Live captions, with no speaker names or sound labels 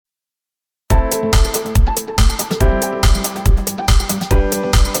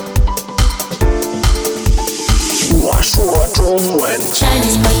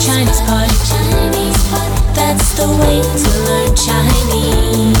Chinese pot, Chinese pot, Chinese pot. That's the way to learn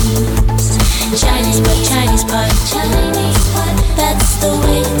Chinese. Chinese pot, Chinese pot, Chinese pot. That's the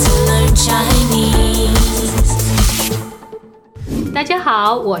way to learn Chinese. 大家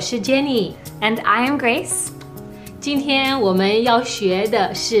好，我是 Jenny and I am Grace. 今天我们要学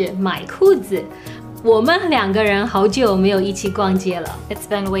的是买裤子。我们两个人好久没有一起逛街了。 It's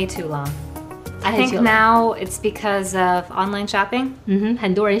been way too long. I think now it's because of online shopping.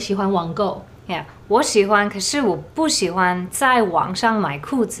 很多人喜欢网购。Yeah, 我喜欢，可是我不喜欢在网上买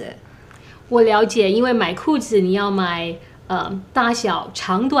裤子。我了解，因为买裤子你要买大小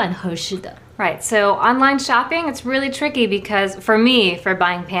长短合适的。Right, so online shopping, it's really tricky because for me, for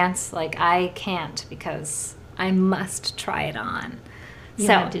buying pants, like I can't because I must try it on. You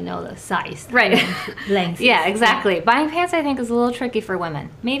have to know the size. Right. Length. Yeah, exactly. Buying pants, I think, is a little tricky for women.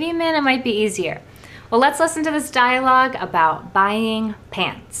 Maybe men, it might be easier. Well, let's listen to this dialogue about buying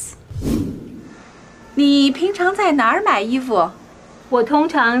pants. 你平常在哪儿买衣服？我通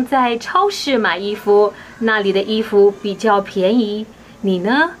常在超市买衣服，那里的衣服比较便宜。你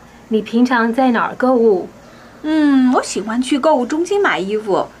呢？你平常在哪儿购物？我喜欢去购物中心买衣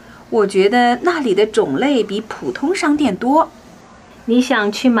服，我觉得那里的种类比普通商店多。你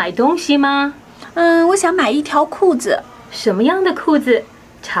想去买东西吗？我想买一条裤子。什么样的裤子？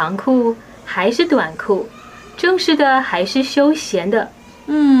长裤还是短裤？正式的还是休闲的？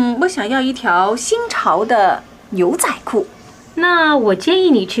我想要一条新潮的牛仔裤。那我建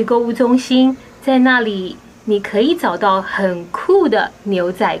议你去购物中心，在那里你可以找到很酷的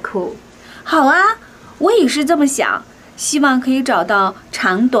牛仔裤。好啊，我也是这么想，希望可以找到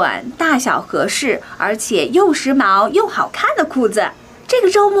长短大小合适，而且又时髦又好看的裤子。这个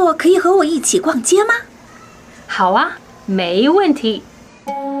周末可以和我一起逛街吗？好啊，没问题。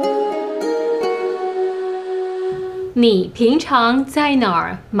你平常在哪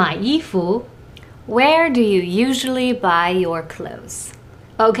儿买衣服？ Where do you usually buy your clothes?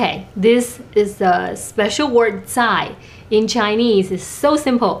 Okay, this is a special word 在. In Chinese, it's so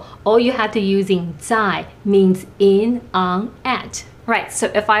simple. All you have to use in 在 means in, on, at. Right, so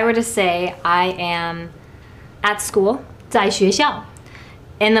if I were to say I am at school, 在学校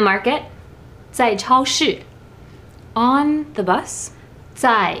in the market, 在超市 on the bus,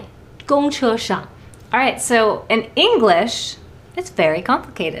 在公车上 All right, so in English, it's very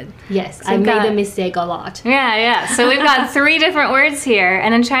complicated. Yes, So I we've made got- a mistake a lot. Yeah. So we've got 3 different words here,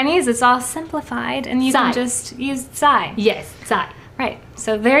 and in Chinese, it's all simplified, and you can 在 just use 在. Yes, 在 Right,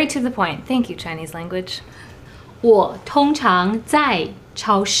 so very to the point. Thank you, Chinese language. 我通常在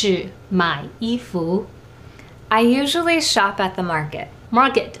超市买衣服 I usually shop at the market.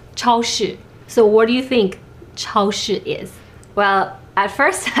 Market, 超市 So what do you think 超市 is? Well, at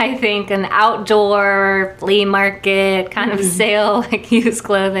first, I think an outdoor flea market kind of sale, like used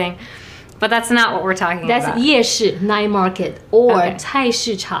clothing. But that's not what we're talking That's about. 夜市 night market or Okay. 菜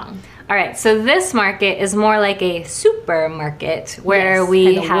市场 All right, so this market is more like a supermarket where Yes,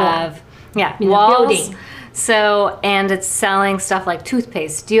 we and a wall. have In a walls. building. So, and it's selling stuff like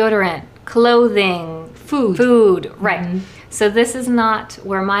toothpaste, deodorant, clothing, Food. right. So this is not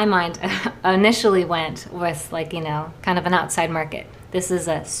where my mind initially went with like, kind of an outside market. This is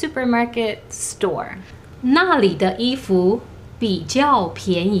a supermarket store. 那里的衣服比较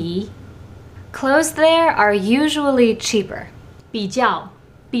便宜 Clothes there are usually cheaper. 比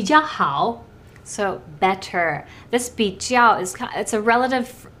较好 So better. This 比较 it's a relative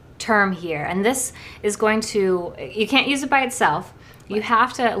term here, and this is going to, you can't use it by itself. You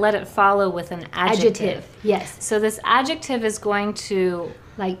have to let it follow with an adjective. Yes, So this adjective is going to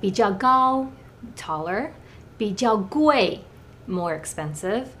like 比较高 taller, 比较贵 more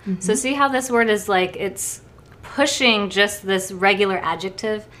expensive. So see how this word is like it's pushing just this regular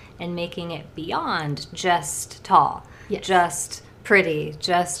adjective and making it beyond just tall, Yes. just pretty,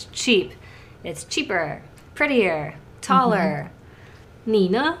 just cheap. It's cheaper, prettier, taller. 你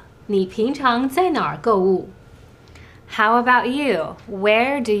呢？你平常在哪儿购物 How about you?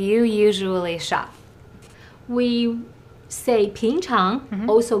 Where do you usually shop? We say 平常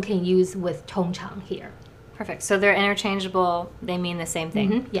also can use with 通常 here Perfect. So they're interchangeable. They mean the same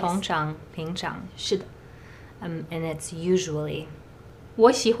thing. Yes. 通常,平常.是的 And it's usually.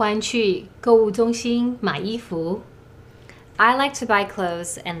 我喜欢去购物中心买衣服 I like to buy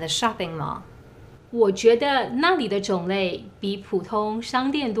clothes in the shopping mall. 我觉得那里的种类比普通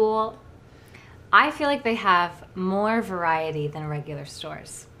商店多 I feel like they have more variety than regular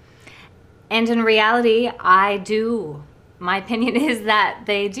stores. And in reality, I do. My opinion is that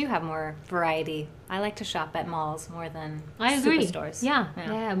they do have more variety. I like to shop at malls more than I agree. superstores.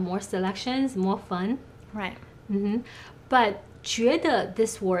 Yeah, more selections, more fun. Right. But 觉得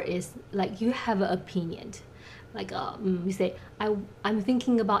this word is like you have an opinion. Like you say, I'm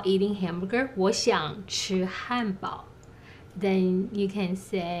thinking about eating hamburger. 我想吃汉堡. Then you can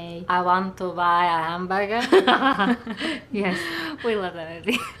say, I want to buy a hamburger. yes. We love that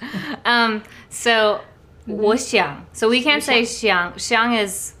movie. So 我想. So we can't say 想. 想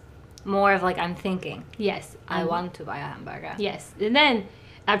is more of like I'm thinking. Yes. I want to buy a hamburger. Yes. And then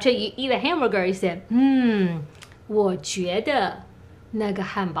after you eat a hamburger, you say, 我觉得那个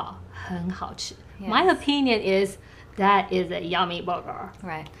汉堡很好吃. My opinion is that is a yummy burger.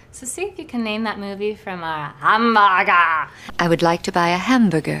 Right. So see if you can name that movie from a hamburger. I would like to buy a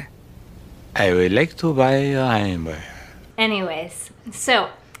hamburger. I would like to buy a hamburger. Anyways, so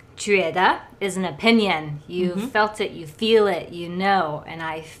觉得 is an opinion. You felt it, you feel it, you know. And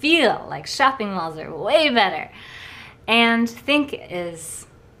I feel like shopping malls are way better. And think is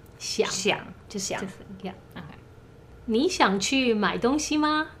想 just 想. Yeah. Okay. 你想去买东西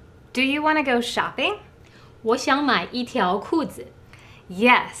吗? Do you want to go shopping? 我想买一条裤子.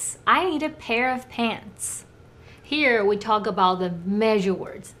 Yes, I need a pair of pants. Here we talk about the measure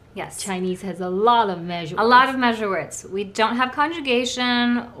words. Yes. Chinese has a lot of measure A words. lot of measure words. We don't have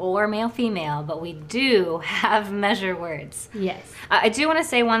conjugation or male-female, but we do have measure words. Yes. I do want to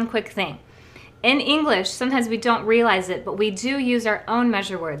say one quick thing. In English, sometimes we don't realize it, but we do use our own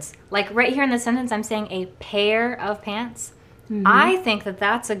measure words. Like right here in the sentence, I'm saying a pair of pants. I think that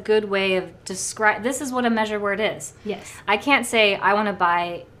that's a good way of describe. This is what a measure word is. Yes. I can't say I want to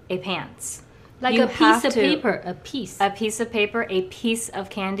buy a pants. Like You a piece have of to- paper, a piece. A piece of paper, a piece of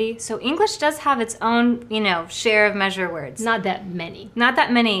candy. So English does have its own, share of measure words. Not that many. Not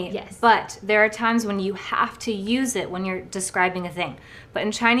that many, Yes. but there are times when you have to use it when you're describing a thing. But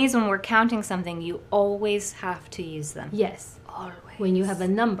in Chinese, when we're counting something, you always have to use them. Yes. Always. When you have a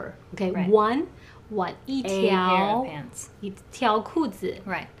number. Okay. Right. One, 一 A pair 条 of pants. 一条裤子.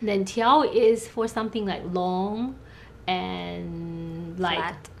 Right. Then 条 is for something like long and like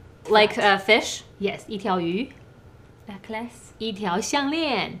Flat. Like a fish. yes, 一条鱼, Necklace. 一条项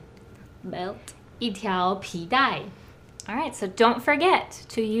链, Belt. 一条皮带, All right, so don't forget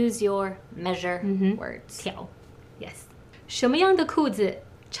to use your measure words. 条. Yes. 什么样的裤子？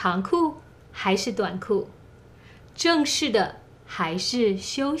长裤还是短裤？正式的还是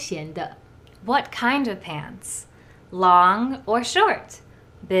休闲的？ What kind of pants? Long or short?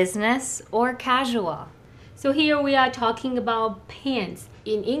 Business or casual? So here we are talking about pants.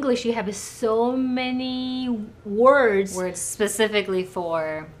 In English, you have so many words Words specifically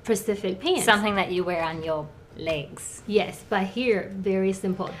for specific pants. something that you wear on your legs. Yes, but here, very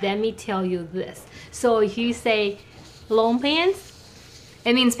simple. Let me tell you this. So if you say long pants,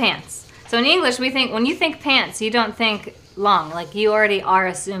 It means pants. So in English, when you think pants, you don't think long. Like you already are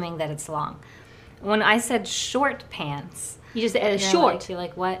assuming that it's long. When I said short pants, you just add a you're short. like, you're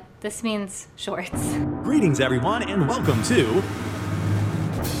like, what? This means shorts. Greetings, everyone, and welcome to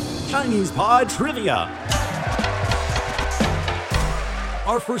Chinese Pod Trivia.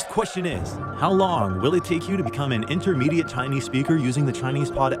 Our first question is, how long will it take you to become an intermediate Chinese speaker using the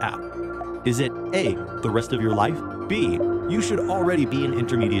Chinese Pod app? Is it A, the rest of your life? B, you should already be an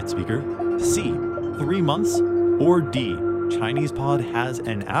intermediate speaker? C, 3 months? Or D, Chinese Pod has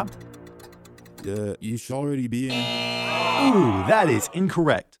an app? You should already be in. Ooh, that is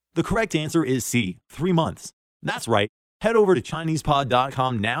incorrect. The correct answer is C, 3 months. That's right. Head over to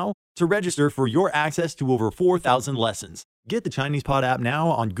ChinesePod.com now to register for your access to over 4,000 lessons. Get the Chinese Pod app now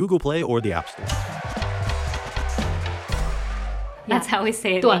on Google Play or the App Store. That's how we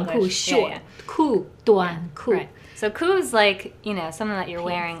say it in 短裤 English. Yeah, short, yeah. 裤短裤. Right. So ku is like, something that you're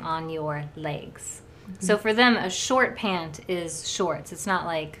wearing on your legs. So for them, a short pant is shorts. It's not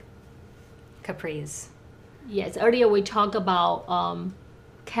like capris. Yes, earlier we talked about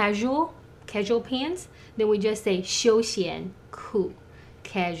casual pants. Then we just say 休闲裤,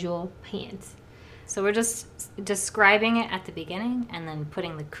 casual pants. So we're just describing it at the beginning and then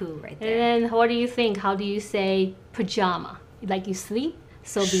putting the ku right there. And then what do you think? How do you say pajama? Like you sleep?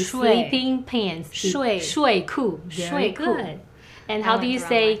 So be 睡 sleeping pants. 睡睡裤. Very 睡裤. good. And how do you went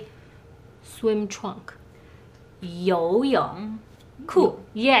the wrong say way. swim trunk? 游泳裤.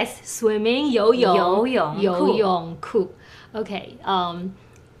 Yes, swimming, 游泳,游泳裤.游泳裤. Okay,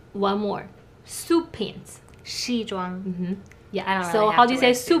 one more. Suit pants. 西装. Yeah. I don't so really how have do you to say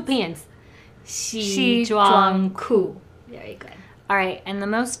wear suit suits. pants? 西装裤.西装裤. Very good. All right, and the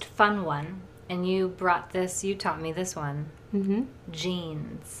most fun one, and you taught me this one.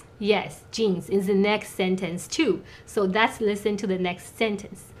 Jeans. Yes, jeans is the next sentence too. So let's listen to the next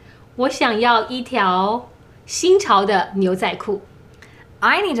sentence. 我想要一条新潮的牛仔裤.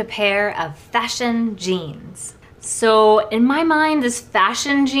 I need a pair of fashion jeans. So in my mind, this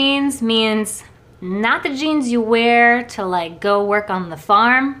fashion jeans means not the jeans you wear to like go work on the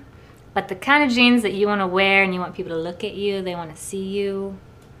farm, but the kind of jeans that you want to wear and you want people to look at you, they want to see you,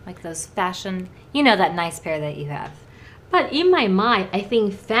 like those fashion, you know, that nice pair that you have. But in my mind, I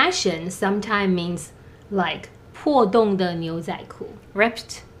think fashion sometimes means like 破洞的牛仔裤.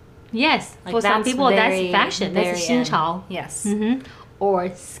 Ripped. Yes, Like for some that's people very, that's fashion. very That's 新潮. Yes. Or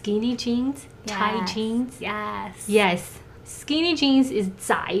skinny jeans, tight Yes. jeans. Yes. Yes, skinny jeans is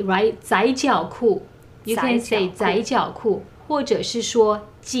窄, right? 窄脚裤. You can say 窄脚裤，或者是说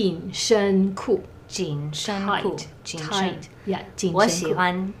紧身裤。紧身裤， tight, yeah, 紧身裤。我喜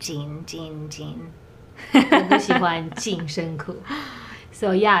欢紧紧紧。我不喜欢紧身裤。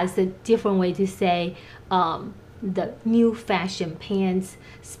So yeah, it's a different way to say the new fashion pants,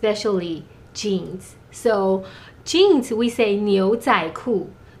 especially jeans. So jeans, we say 牛仔裤.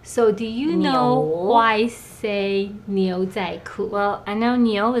 So do you know 牛 why say 牛仔裤? Well, I know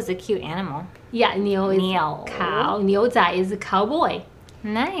Neo is a cute animal. Yeah, 牛 is 牛 cow. 牛仔 is a cowboy.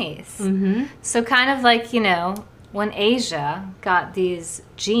 Nice. So kind of like, you know, when Asia got these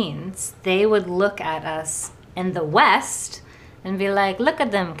jeans, they would look at us in the West and be like, look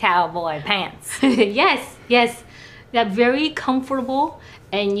at them cowboy pants. Yes, yes. They're very comfortable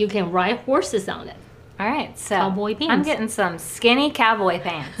and you can ride horses on it. All right, so Cowboy pants. I'm getting some skinny cowboy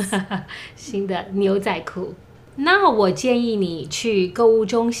pants. 新的牛仔裤。那我建议你去购物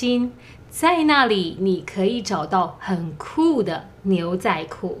中心，在那里你可以找到很酷的牛仔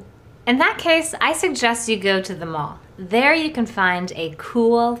裤。In that case, I suggest you go to the mall. There you can find a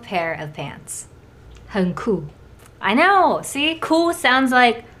cool pair of pants. 很酷。 I know. See, cool sounds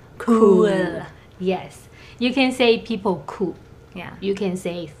like cool. Yes, you can say people cool. Yeah. You can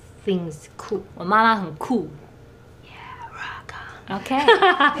say things cool. 我妈妈很酷. Okay.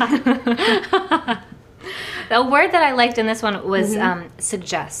 The word that I liked in this one was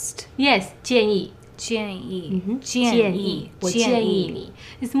suggest. Yes, 建议。建议. 建议，我建议你。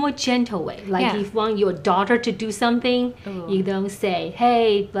It's more gentle way. Like Yeah. if you want your daughter to do something, you don't say,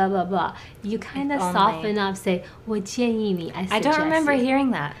 hey, blah, blah, blah. You kind of If only. soften up, say, 我建议你, I I suggest don't remember you.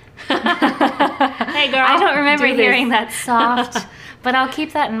 hearing that. Hey girl, I don't remember do this. hearing that soft, but I'll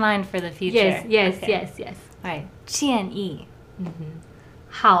keep that in mind for the future. Yes, yes, Okay. yes, yes. All right. 建议.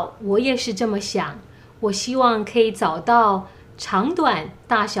 好，我也是这么想。我希望可以找到长短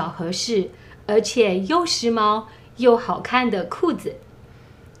大小合适，而且又时髦又好看的裤子。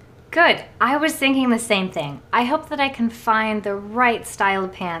Good. I was thinking the same thing. I hope that I can find the right style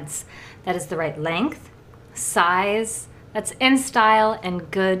of pants that is the right length, size, that's in style and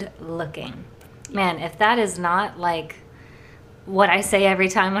good looking. Man, if that is not like what I say every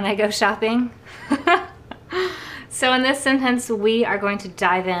time when I go shopping. So in this sentence, we are going to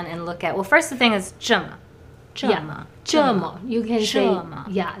dive in and look at, well, first the thing is 这么. Yeah, 这么 you can say 这么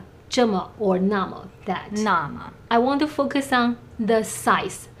yeah 这么 or 那么 that. 那么. I want to focus on the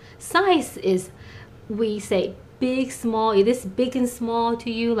size. Size is we say big, small. It is big and small to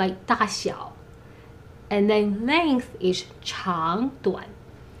you like 大小. And then length is 长短.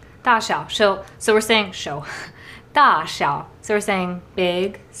 大小. So we're saying 小. 大小. So we're saying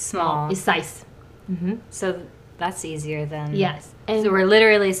big, small. Is size. So that's easier than. Yes. And So we're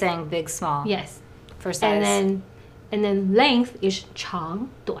literally saying big, small. yes. For size. And then length is 长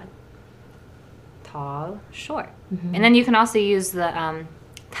短. Tall, short. And then you can also use the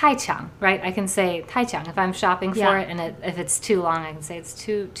太长, right? I can say 太长 if I'm shopping for Yeah. it, and if it's too long, I can say it's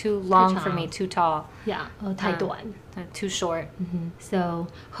too long for 太长. me, too tall, Yeah, 太短. too short. So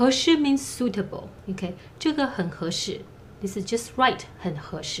合适 means suitable. Okay, 这个很合适. This is just right, 很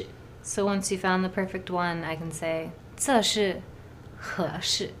合适. So once you found the perfect one, I can say 这是合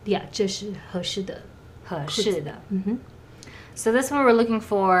适. Yeah, 这是合适的. 合适的. So this one we're looking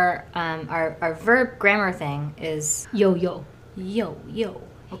for, our verb grammar thing is 又又 yo.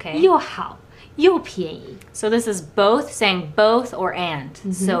 Okay. 又好又便宜. So this is both, saying both or and.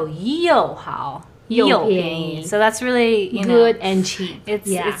 So 又好又便宜. So that's really, you Good know, and cheap.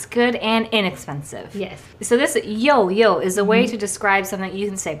 it's good and inexpensive. Yes. So this yo is a way to describe something. You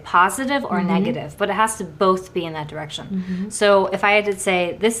can say positive or negative, but it has to both be in that direction. So if I had to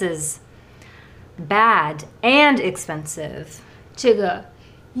say this is bad and expensive. 这个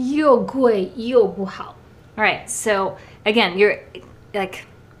又贵又不好. All right. So again, you're like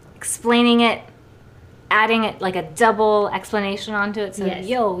explaining it, adding it like a double explanation onto it. So Yes.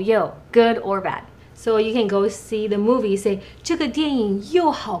 yo, good or bad. So you can go see the movie, say 这个电影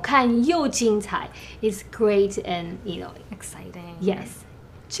又好看又精彩. It's great and, you know, Exciting. yes.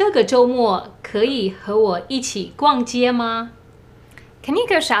 这个周末可以和我一起逛街吗? Can you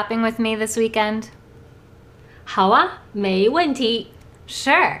go shopping with me this weekend? 好啊，没问题。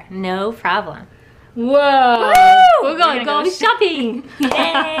 Sure, no problem. Whoa! We're gonna gonna go go shopping.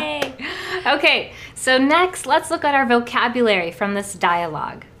 Yay! Okay, so next let's look at our vocabulary from this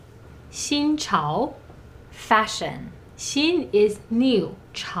dialogue. 新潮 Fashion. 新 is new,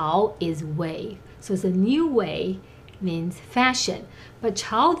 潮 is wave. So it's a new way means fashion. But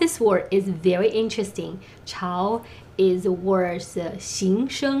潮, this word is very interesting. 潮 is the word 形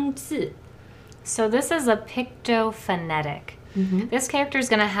声字. So this is a pictophonetic. This character is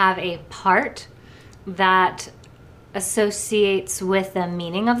going to have a part that associates with the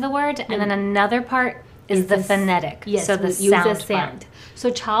meaning of the word, and then another part is the phonetic. Yes, so the we sound, use the sound.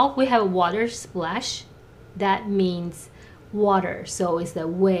 So 潮, we have water splash. That means water. So it's the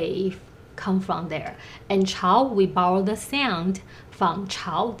wave come from there. And 潮, we borrow the sound from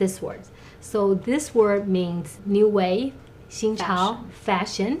潮, this word. So this word means new wave, 新潮,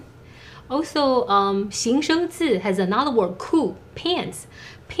 fashion. Also, 形声字 has another word, 裤, pants.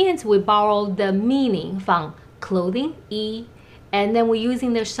 Pants, we borrow the meaning from clothing, 衣, and then we're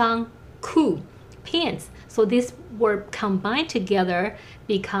using the sound 裤, pants. So this word combined together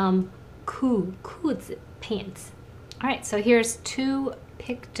become 裤, 裤子, pants. All right, so here's two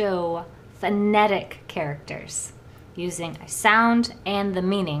pictophonetic characters using a sound and the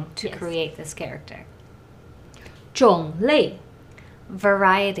meaning to create this character. 种类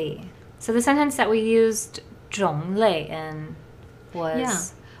Variety. So the sentence that we used 种类 in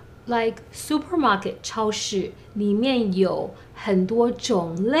was like supermarket 超市里面有很多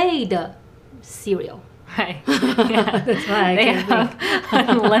种类的 cereal. right. Yeah. That's why I They can have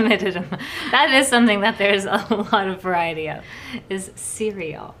unlimited amount. That is something that there's a lot of variety of, is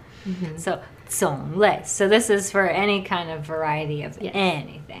cereal. So 种类. So this is for any kind of variety of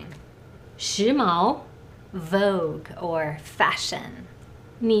anything. 时髦 Vogue or fashion.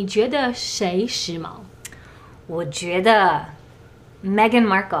 你觉得谁时髦？我觉得 Meghan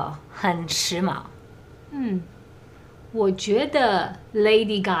Markle 很时髦。我觉得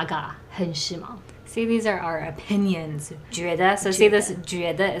Lady Gaga 很时髦。 See, these are our opinions. 觉得. So see, this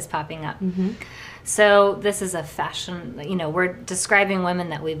觉得 is popping up. So this is a fashion, we're describing women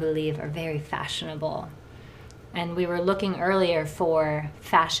that we believe are very fashionable. And we were looking earlier for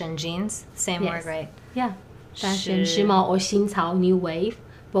fashion jeans. Same word, right? Yeah. Fashion, 时髦 or 新潮 new wave.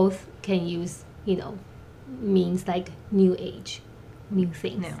 Both can use, means like new age, new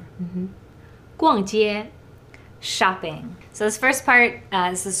things. New. 逛街 Shopping. So this first part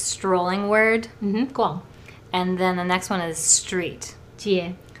is a strolling word. 逛 And then the next one is street.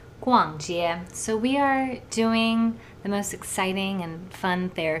 街 逛街. So we are doing the most exciting and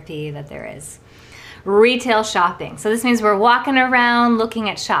fun therapy that there is. Retail shopping. So this means we're walking around looking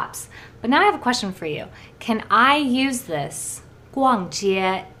at shops. But now I have a question for you. Can I use this 逛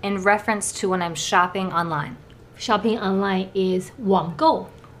街 in reference to when I'm shopping online? Shopping online is 网购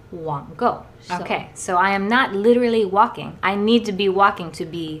网购. Okay, so I am not literally walking. I need to be walking to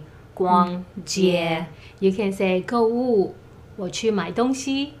be 逛街. You can say 购物我去买东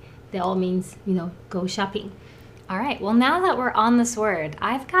西 That all means, go shopping. All right, well, now that we're on this word,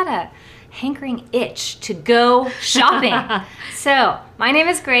 I've got a hankering itch to go shopping. So, my name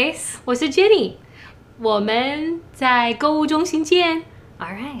is Grace. 我是 Jenny. 我们在购物中心见.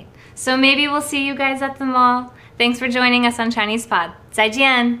 All right, so maybe we'll see you guys at the mall. Thanks for joining us on Chinese Pod. 再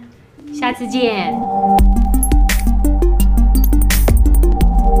见. 下次见.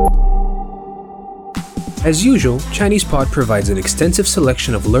 As usual, ChinesePod provides an extensive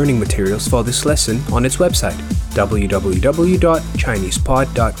selection of learning materials for this lesson on its website,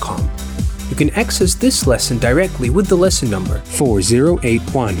 www.chinesepod.com. You can access this lesson directly with the lesson number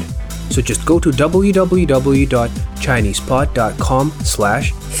 4081. So just go to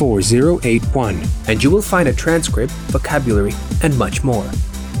www.chinesepod.com/4081 and you will find a transcript, vocabulary, and much more.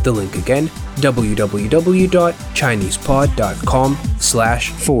 The link again,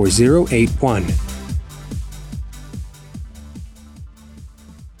 www.chinesepod.com/4081.